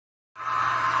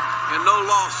and no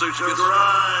lawsuits The against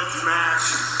grudge match.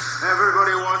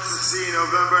 Everybody wants to see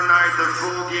November 9th at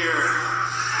Full Gear.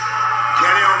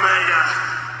 Kenny Omega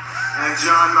and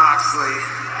Jon Moxley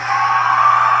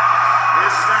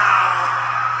is now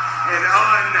an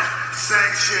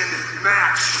unsanctioned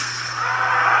match.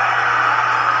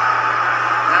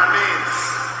 That means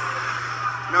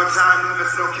no time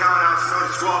limits, no countouts, no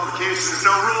disqualifications,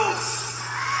 no rules.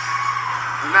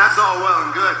 And that's all well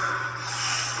and good.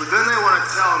 But then they want to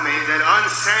tell me that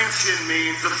unsanctioned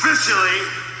means officially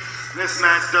this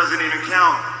match doesn't even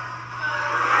count.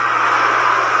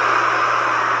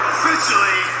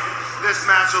 Officially, this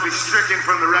match will be stricken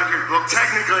from the record book.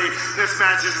 Technically, this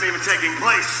match isn't even taking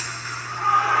place.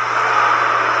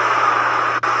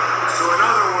 So in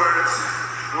other words,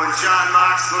 when Jon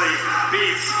Moxley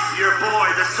beats your boy,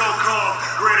 the so-called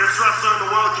greatest wrestler in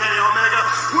the world, Kenny Omega,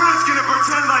 we're just gonna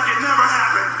pretend like it never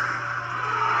happened.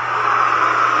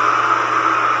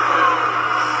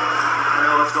 I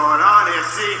know what's going on here.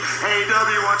 See,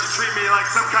 AEW wants to treat me like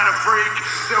some kind of freak.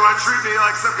 They want to treat me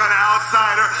like some kind of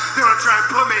outsider. They want to try and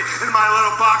put me in my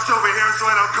little box over here so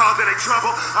I don't cause any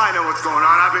trouble. I know what's going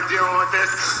on. I've been dealing with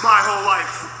this my whole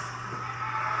life.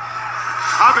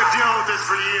 I've been dealing with this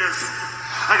for years.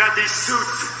 I got these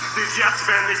suits, these yes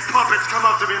men, these puppets come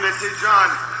up to me and they say,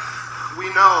 John, we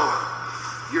know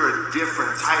you're a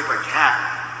different type of cat.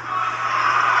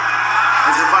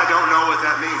 As if I don't know what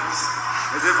that means.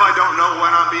 As if I don't know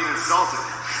when I'm being insulted.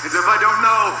 As if I don't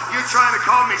know you're trying to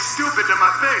call me stupid to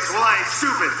my face. Well, I ain't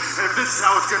stupid. And if this is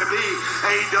how it's going to be,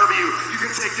 AEW, you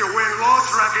can take your win-loss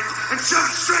records and shove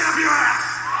it straight up your ass.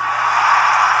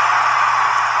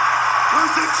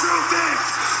 Because the truth is,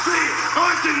 the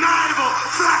undeniable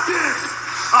fact is,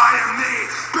 I am the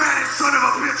baddest son of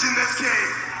a bitch in this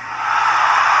game.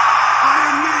 I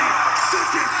am the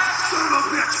sickest son of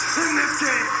a bitch in this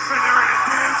game. And there ain't a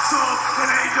damn soul in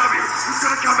AEW who's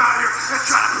going to come out here and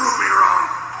try to prove me wrong.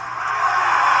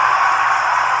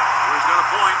 He's got a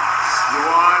point. You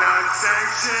want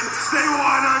unsanctioned? They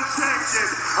want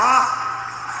unsanctioned. Huh?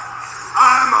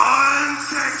 I'm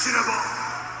unsanctionable.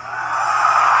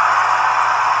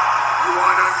 You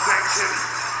want unsanctioned?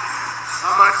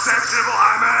 I'm unsanctionable.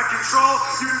 I'm out of control.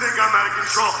 You think I'm out of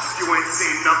control? You ain't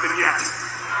seen nothing yet.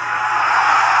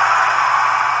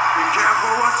 Be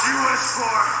careful what you wish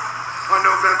for. On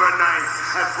November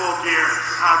 9th at Full Gear,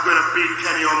 I'm gonna beat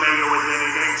Kenny Omega within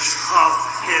an inch of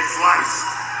his life.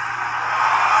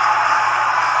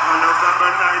 On November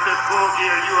 9th at Full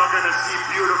Gear, you are gonna see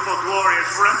beautiful, glorious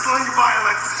wrestling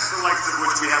violence, the likes of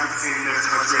which we haven't seen in this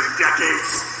country in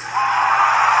decades.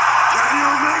 Kenny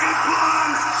Omega's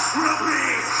blood will be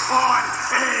on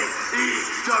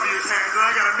AEW's hands. And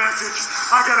I got a message.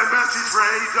 I got a message for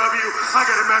AEW. I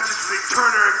got a message for the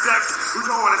Turner execs who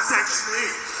don't want to sanction me.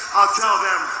 I'll tell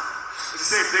them the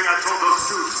same thing I told those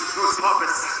suits, those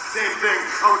puppets. The same thing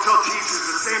I would tell teachers.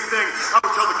 The same thing I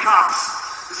would tell the cops.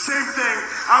 The same thing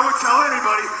I would tell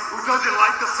anybody who doesn't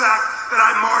like the fact that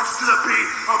I march to the beat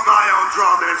of my own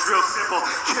drum. And it's real simple.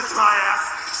 Kiss my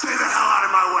ass. Stay the hell out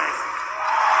of my way.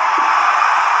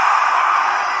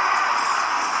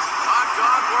 My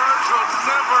God, words will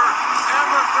never,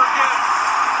 ever forget.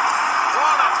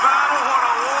 What a battle, what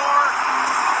a war.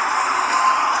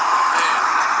 Man.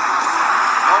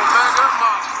 Omega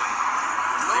Moxley.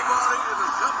 Nobody in the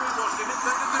company wants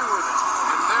anything to do with it.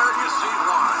 And there you see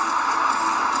why.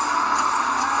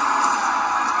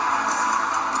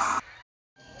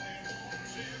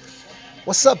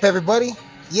 What's up, everybody?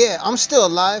 Yeah, I'm still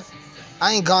alive.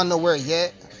 I ain't gone nowhere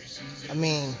yet. I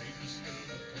mean,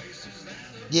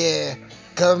 yeah,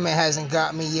 government hasn't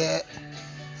got me yet.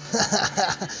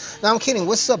 No, I'm kidding.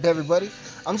 What's up, everybody?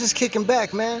 I'm just kicking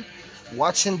back, man.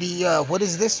 Watching the, what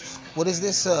is this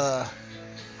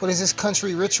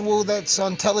country ritual that's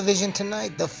on television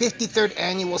tonight? The 53rd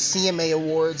annual CMA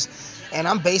Awards. And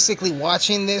I'm basically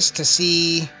watching this to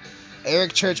see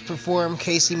Eric Church perform,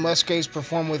 Casey Musgraves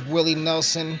perform with Willie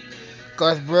Nelson,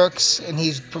 Garth Brooks, and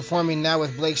he's performing now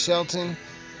with Blake Shelton.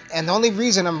 And the only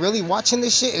reason I'm really watching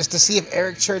this shit is to see if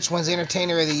Eric Church wins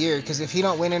Entertainer of the Year. Because if he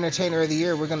don't win Entertainer of the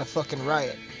Year, we're gonna fucking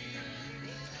riot.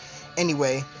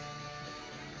 Anyway,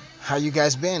 how you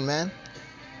guys been, man?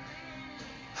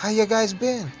 How you guys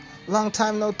been? Long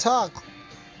time no talk.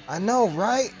 I know,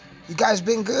 right? You guys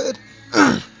been good?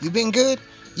 You been good?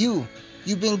 You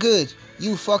been good?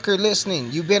 You fucker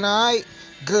listening, you been alright?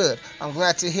 Good. I'm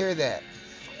glad to hear that.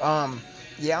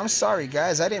 Yeah, I'm sorry,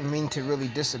 guys. I didn't mean to really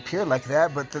disappear like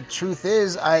that, but the truth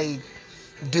is, I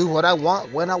do what I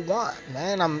want when I want,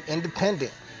 man. I'm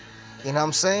independent. You know what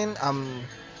I'm saying? I'm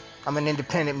an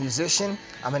independent musician.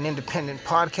 I'm an independent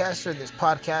podcaster. This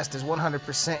podcast is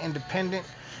 100% independent.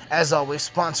 As always,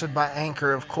 sponsored by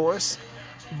Anchor, of course.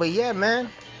 But yeah, man.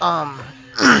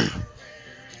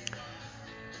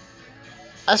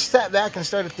 I sat back and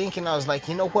started thinking. I was like,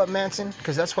 you know what, Manson?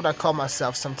 Because that's what I call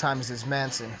myself sometimes, is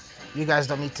Manson. You guys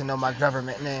don't need to know my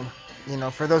government name. You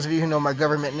know, for those of you who know my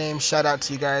government name, shout out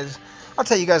to you guys. I'll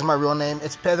tell you guys my real name.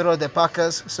 It's Pedro de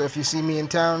Pacas. So if you see me in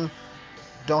town,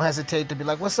 don't hesitate to be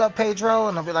like, what's up, Pedro?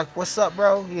 And I'll be like, what's up,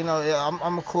 bro? You know,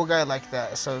 I'm a cool guy like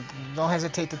that. So don't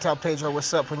hesitate to tell Pedro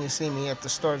what's up when you see me at the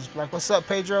store. Just be like, what's up,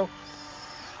 Pedro?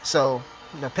 So,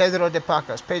 Pedro de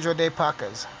Pacas. Pedro de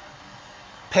Pacas.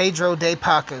 Pedro de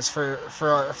Pacas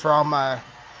for all my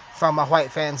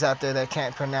white fans out there that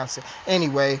can't pronounce it.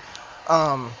 Anyway,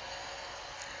 I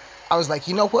was like,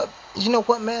 you know what,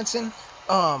 Manson?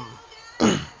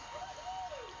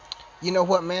 You know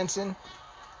what, Manson?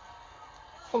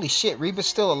 Holy shit, Reba's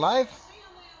still alive?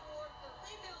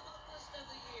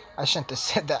 I shouldn't have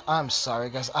said that. I'm sorry,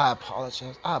 guys. I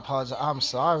apologize. I'm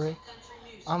sorry.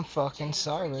 I'm fucking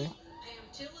sorry.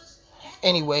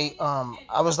 Anyway,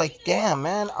 I was like, damn,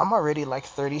 man, I'm already like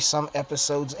 30 some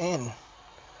episodes in.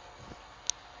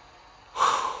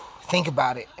 Think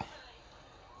about it.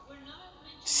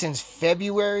 Since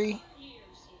February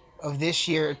of this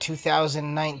year,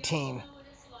 2019,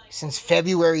 since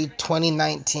February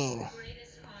 2019,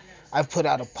 I've put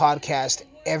out a podcast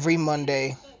every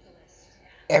Monday,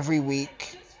 every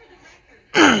week,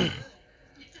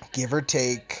 give or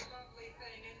take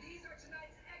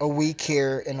a week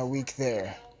here and a week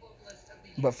there.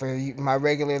 But for you, my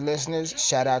regular listeners,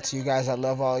 shout out to you guys. I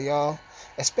love all y'all.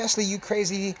 Especially you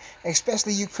crazy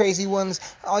ones,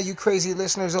 all you crazy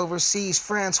listeners overseas.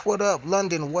 France, what up?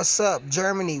 London, what's up?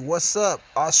 Germany, what's up?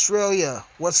 Australia,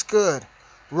 what's good?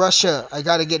 Russia, I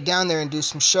gotta get down there and do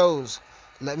some shows.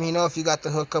 Let me know if you got the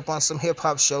hookup on some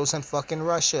hip-hop shows in fucking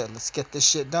Russia. Let's get this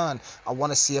shit done. I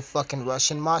want to see a fucking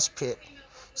Russian mosh pit.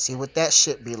 See what that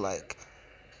shit be like.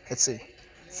 Let's see.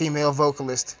 Female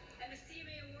vocalist.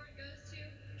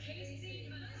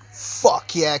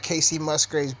 Fuck yeah, Casey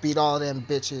Musgraves beat all them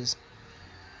bitches.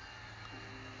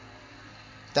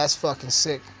 That's fucking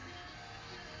sick.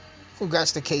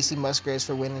 Congrats to Casey Musgraves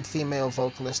for winning Female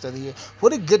Vocalist of the Year.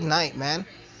 What a good night, man.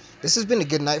 This has been a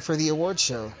good night for the award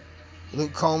show.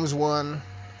 Luke Combs won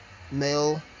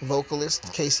Male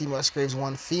Vocalist. Casey Musgraves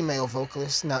won Female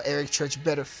Vocalist. Now Eric Church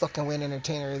better fucking win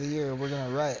Entertainer of the Year or we're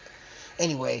gonna riot.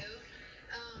 Anyway,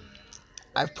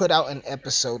 I've put out an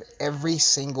episode every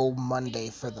single Monday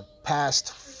for the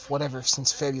past,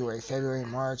 since February,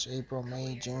 March, April,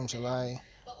 May, June, July.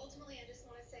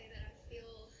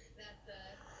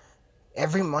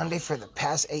 Every Monday for the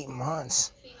past 8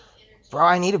 months. Bro,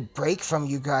 I need a break from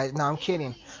you guys. No, I'm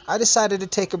kidding. I decided to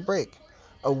take a break.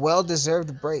 A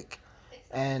well-deserved break.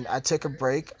 And I took a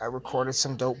break. I recorded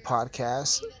some dope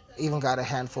podcasts. Even got a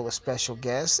handful of special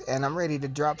guests. And I'm ready to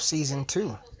drop season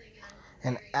 2.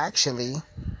 And actually,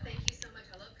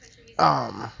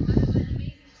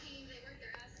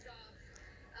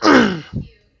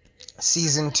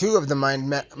 season 2 of the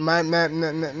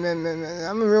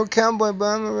I'm a real cowboy,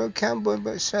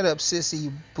 but shut up, sissy,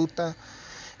 you puta.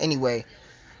 Anyway,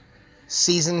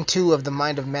 season 2 of the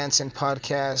Mind of Manson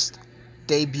podcast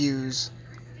debuts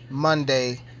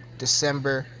Monday,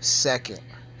 December 2nd.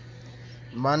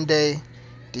 Monday,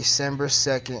 December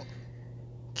 2nd.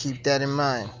 Keep that in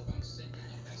mind.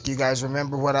 Do you guys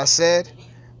remember what I said?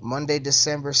 Monday,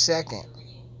 December 2nd.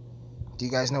 Do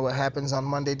you guys know what happens on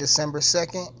Monday, December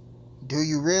 2nd? Do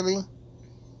you really?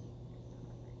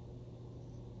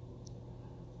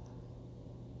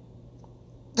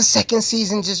 The second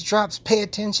season just drops. Pay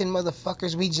attention,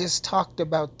 motherfuckers. We just talked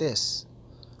about this.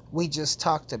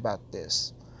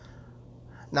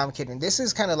 No, I'm kidding. This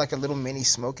is kind of like a little mini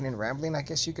smoking and rambling, I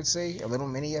guess you could say. A little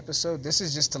mini episode. This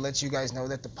is just to let you guys know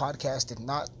that the podcast did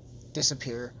not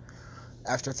disappear.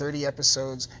 After 30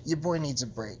 episodes, your boy needs a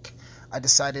break. I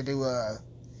decided to,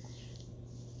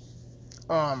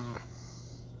 I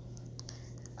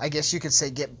guess you could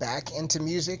say get back into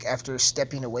music after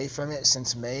stepping away from it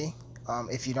since May.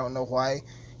 If you don't know why,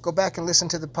 go back and listen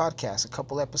to the podcast. A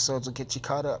couple episodes will get you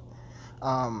caught up.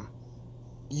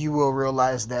 You will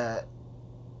realize that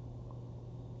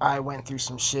I went through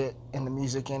some shit in the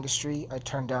music industry. I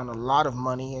turned down a lot of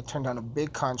money. I turned down a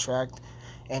big contract.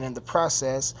 And in the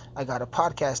process, I got a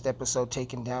podcast episode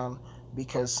taken down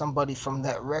because somebody from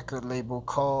that record label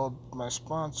called my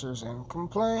sponsors and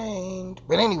complained.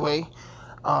 But anyway,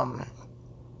 your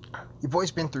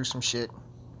boy's been through some shit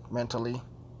mentally.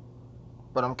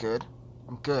 But I'm good.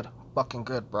 Fucking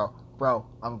good, bro. Bro,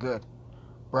 I'm good.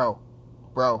 Bro.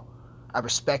 I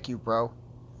respect you, bro.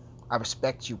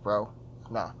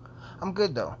 No, I'm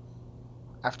good, though.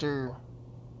 After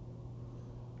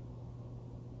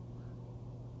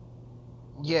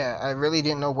yeah, I really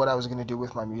didn't know what I was gonna do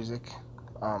with my music,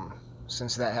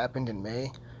 since that happened in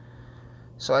May.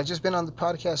 So I just been on the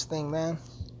podcast thing, man.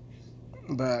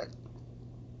 But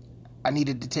I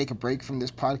needed to take a break from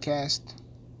this podcast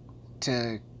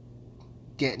to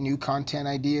get new content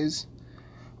ideas.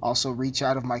 Also, reach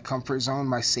out of my comfort zone,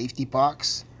 my safety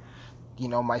box.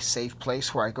 My safe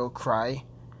place where I go cry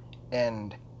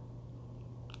and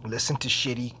listen to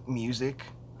shitty music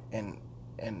and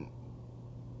and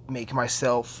make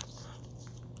myself,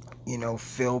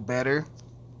 feel better.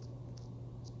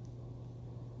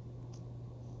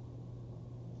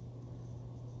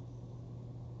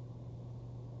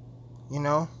 You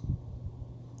know,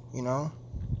 you know.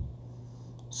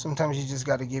 Sometimes you just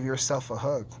got to give yourself a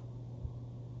hug.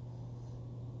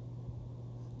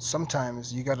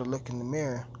 Sometimes you got to look in the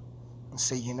mirror and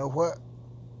say, you know what?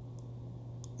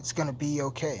 It's going to be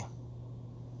okay.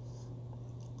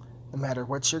 No matter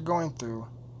what you're going through,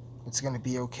 it's going to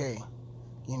be okay.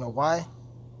 You know why?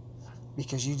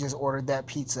 Because you just ordered that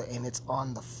pizza and it's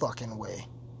on the fucking way.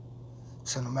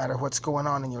 So no matter what's going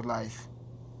on in your life,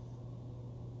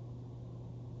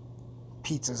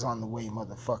 pizza's on the way,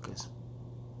 motherfuckers.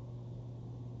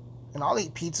 And I'll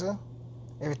eat pizza.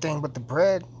 Everything but the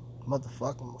bread,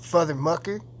 motherfucker. Further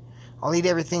mucker. I'll eat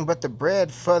everything but the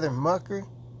bread, further mucker.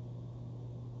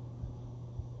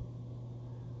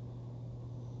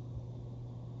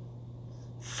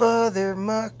 Further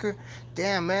mucker.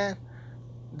 Damn, man.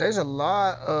 There's a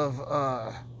lot of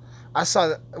I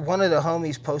saw one of the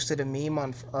homies posted a meme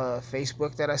on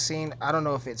Facebook that I seen. I don't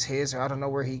know if it's his or I don't know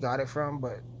where he got it from,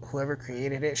 but whoever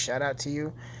created it, shout out to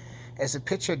you. It's a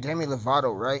picture of Demi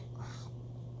Lovato, right?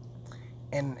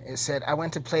 And it said, I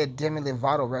went to play a Demi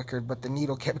Lovato record, but the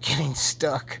needle kept getting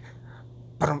stuck.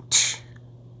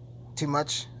 Too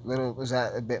much? Was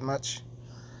that a bit much?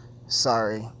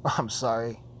 Sorry. I'm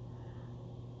sorry.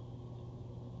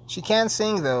 She can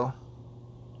sing, though.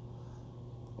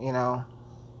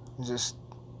 Just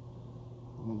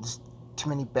too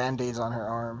many band-aids on her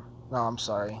arm. No, I'm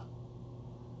sorry.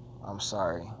 I'm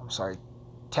sorry.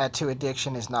 Tattoo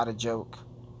addiction is not a joke.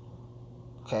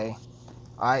 Okay?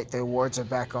 Alright, the awards are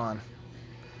back on.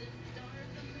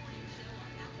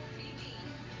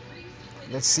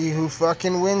 Let's see who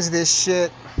fucking wins this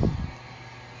shit.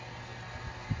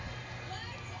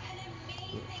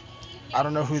 I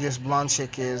don't know who this blonde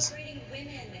chick is.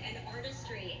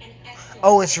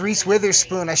 Oh, it's Reese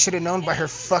Witherspoon. I should have known by her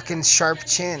fucking sharp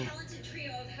chin.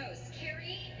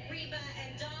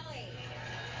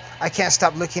 I can't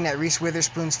stop looking at Reese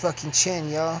Witherspoon's fucking chin,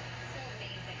 y'all.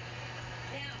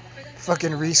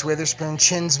 Fucking Reese Witherspoon,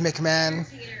 Chins McMahon.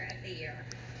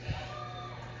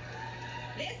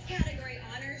 This category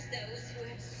honors those who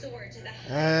have soared to the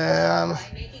heights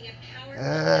by making a powerful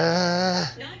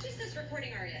not just as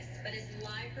recording artists, but as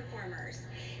live performers,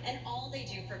 and all they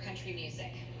do for country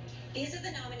music. These are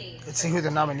the nominees. Let's see who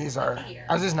the nominees are.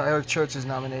 I just know Eric Church is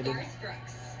nominated.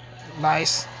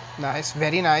 Nice.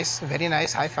 Very nice.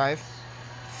 High five.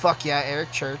 Fuck yeah,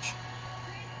 Eric Church.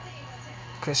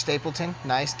 Chris Stapleton.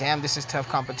 Nice. Damn, this is tough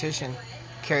competition.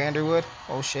 Carrie Underwood.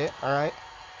 Oh shit. All right.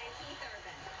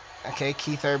 Okay,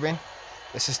 Keith Urban.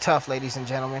 This is tough, ladies and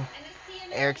gentlemen.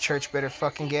 Eric Church better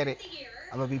fucking get it.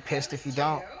 I'm gonna be pissed if you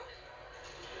don't.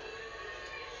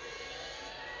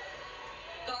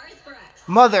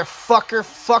 Motherfucker,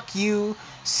 fuck you,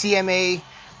 CMA.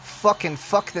 Fucking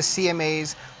fuck the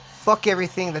CMAs. Fuck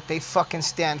everything that they fucking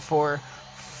stand for.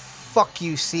 Fuck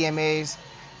you, CMAs.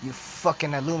 You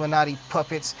fucking Illuminati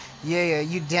puppets. Yeah,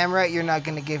 you damn right you're not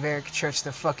gonna give Eric Church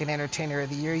the fucking Entertainer of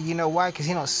the Year. You know why? Because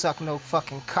he don't suck no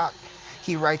fucking cock.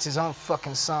 He writes his own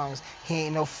fucking songs. He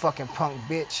ain't no fucking punk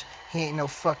bitch. He ain't no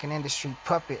fucking industry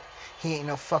puppet. He ain't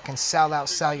no fucking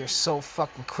sell your soul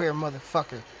fucking queer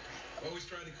motherfucker.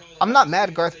 I'm not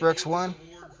mad Garth Brooks won.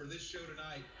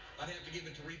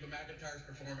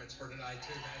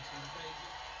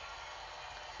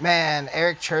 Man,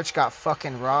 Eric Church got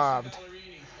fucking robbed.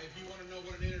 If you want to know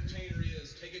what an entertainer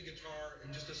is, take a guitar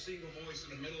and just a single voice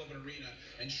in the middle of an arena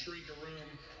and shrink a room.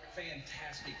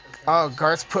 Fantastic performance. Oh,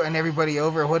 Garth's putting everybody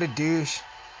over. What a douche.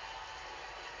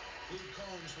 Luke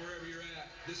Combs, wherever you're at,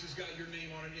 this has got your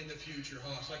name on it in the future,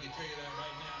 Hoss. I can tell you that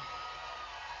right now.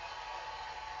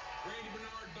 Randy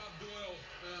Bernard, Bob Doyle,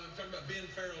 talking about Ben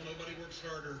Farrell, Nobody Works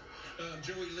Harder.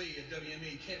 Joey Lee at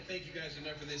WME. Can't thank you guys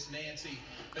enough for this, Nancy.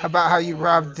 How about how you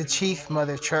robbed the chief,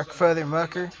 mother truck, further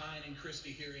mucker?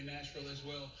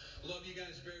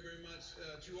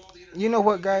 You know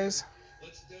what, guys?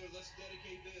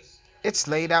 It's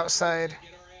late outside.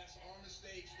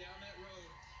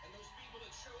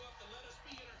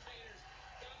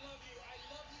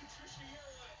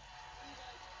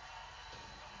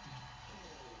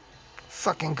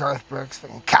 Fucking Garth Brooks,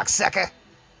 fucking cocksucker.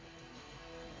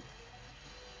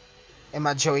 In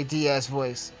my Joey Diaz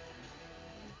voice.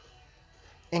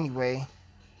 Anyway.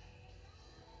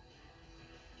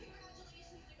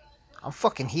 I'm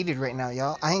fucking heated right now,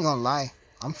 y'all. I ain't gonna lie.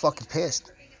 I'm fucking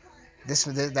pissed.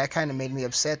 That kind of made me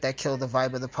upset. That killed the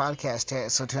vibe of the podcast.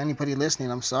 So to anybody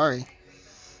listening, I'm sorry.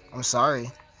 I'm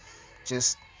sorry.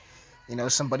 Just,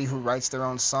 somebody who writes their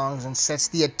own songs and sets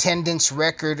the attendance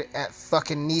record at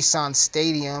fucking Nissan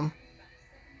Stadium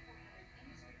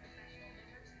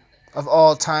of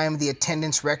all time, the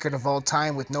attendance record of all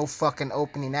time with no fucking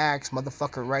opening acts.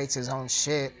 Motherfucker writes his own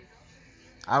shit.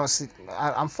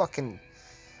 I'm fucking,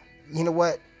 you know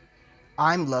what?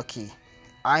 I'm lucky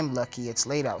it's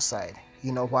late outside.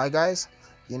 You know why, guys?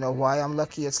 You know why I'm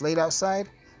lucky it's late outside?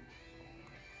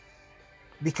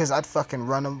 Because I'd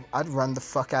run the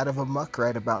fuck out of a muck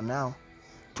right about now.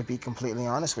 To be completely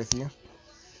honest with you.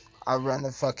 I'd run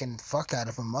the fucking fuck out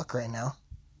of a muck right now.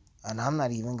 And I'm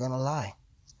not even gonna lie.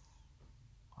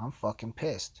 I'm fucking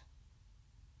pissed.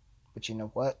 But you know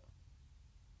what?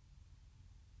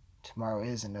 Tomorrow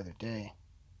is another day.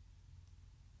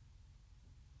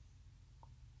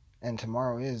 And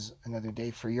tomorrow is another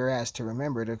day for your ass to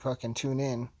remember to fucking tune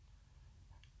in.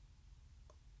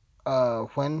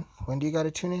 When do you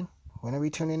gotta tune in? When are we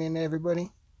tuning in,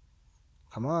 everybody?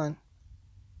 Come on.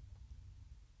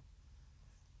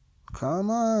 Come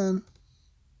on,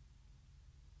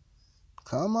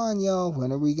 y'all.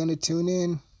 When are we gonna tune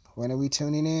in? When are we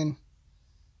tuning in?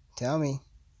 Tell me.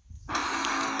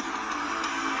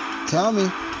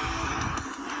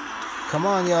 Come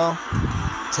on, y'all.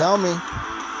 Tell me.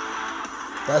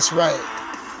 That's right.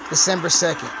 December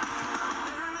 2nd.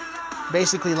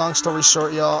 Basically, long story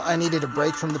short, y'all, I needed a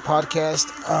break from the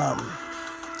podcast.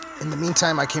 In the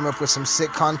meantime, I came up with some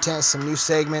sick content, some new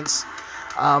segments.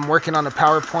 I'm working on a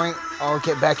PowerPoint. I'll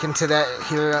get back into that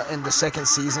here in the second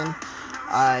season.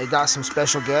 I got some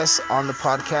special guests on the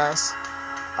podcast.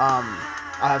 I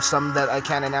have some that I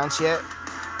can't announce yet,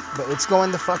 but it's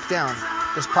going the fuck down.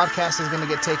 This podcast is going to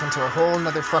get taken to a whole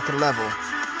nother fucking level.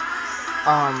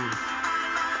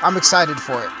 I'm excited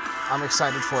for it. I'm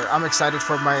excited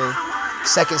for my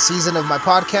second season of my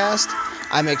podcast.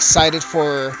 I'm excited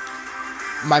for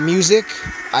my music.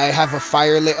 I have a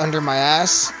fire lit under my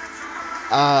ass.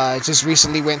 I just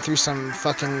recently went through some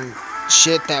fucking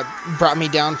shit that brought me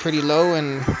down pretty low,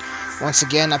 and once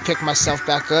again I picked myself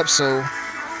back up. So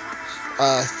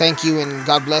thank you, and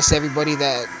God bless everybody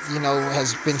that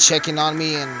has been checking on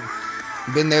me and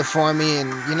been there for me,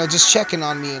 and just checking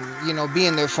on me and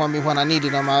being there for me when I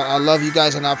needed them. I love you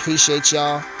guys and I appreciate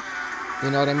y'all. You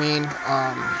know what I mean?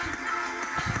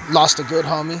 Lost a good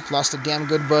homie, lost a damn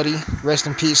good buddy. Rest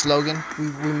in peace, Logan.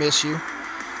 We miss you.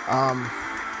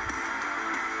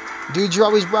 Dude, you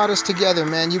always brought us together,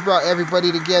 man. You brought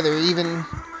everybody together, even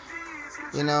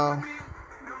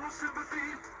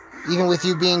with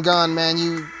you being gone, man.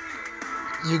 You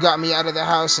got me out of the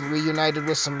house and reunited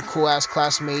with some cool ass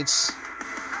classmates.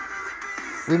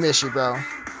 We miss you, bro.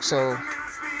 So,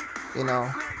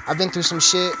 I've been through some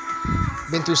shit,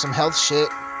 been through some health shit.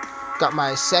 Got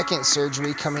my second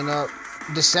surgery coming up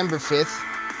December 5th.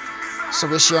 So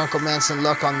wish your Uncle Manson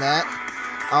luck on that.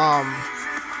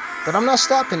 But I'm not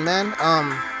stopping, man.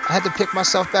 I had to pick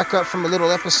myself back up from a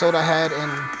little episode I had,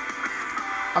 and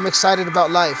I'm excited about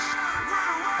life.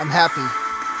 I'm happy.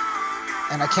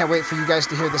 And I can't wait for you guys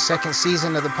to hear the second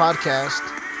season of the podcast.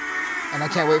 And I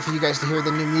can't wait for you guys to hear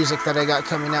the new music that I got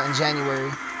coming out in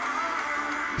January.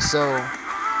 So,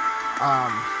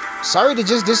 sorry to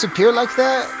just disappear like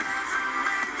that.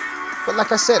 But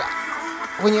like I said,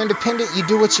 when you're independent, you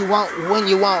do what you want when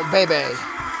you want, baby.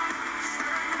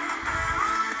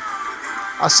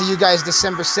 I'll see you guys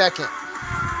December 2nd.